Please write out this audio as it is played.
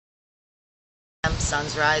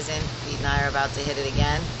sun's rising. Pete and I are about to hit it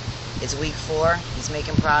again. It's week 4. He's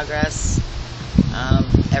making progress.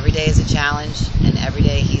 Every day is a challenge, and every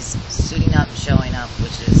day he's suiting up and showing up,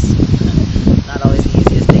 which is not always the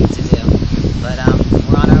easiest thing to do. But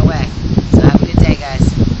we're on our way. So have a good day, guys.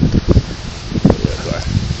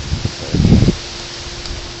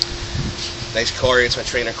 Thanks, Kari. It's my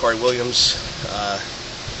trainer, Kari Williams.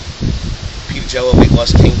 Ajello, weight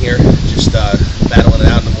loss king here. Just battling it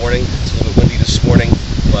out in the morning. It's a little bit windy this morning,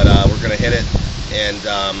 but we're going to hit it. And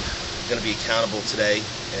I'm going to be accountable today.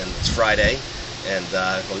 And it's Friday. And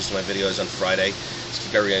most of my videos on Friday. Just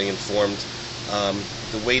keep everybody informed.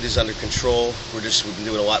 The weight is under control. We've been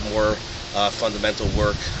doing a lot more fundamental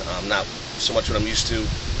work. Not so much what I'm used to.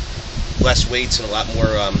 Less weights and a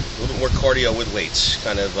little bit more cardio with weights.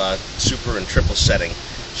 Kind of super and triple setting,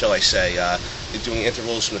 shall I say. We're doing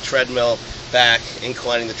intervals from the treadmill, back,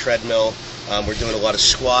 inclining the treadmill. We're doing a lot of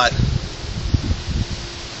squat,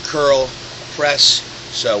 curl, press.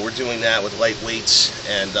 So we're doing that with light weights,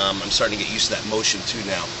 and I'm starting to get used to that motion too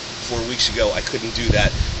now. 4 weeks ago I couldn't do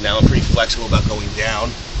that. Now I'm pretty flexible about going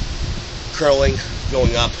down, curling,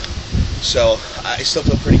 going up. So I still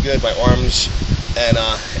feel pretty good. My arms and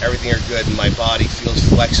everything are good, and my body feels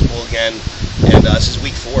flexible again. And this is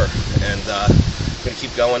week 4, and I'm going to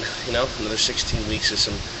keep going. You know, another 16 weeks of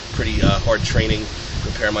some pretty hard training.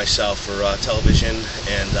 Prepare myself for television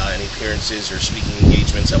and any appearances or speaking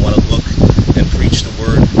engagements. I want to look and preach the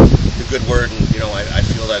word, the good word, and I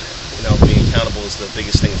feel that being accountable is the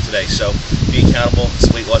biggest thing of today. So be accountable. It's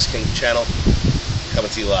the Weight Loss King channel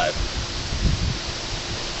coming to you live.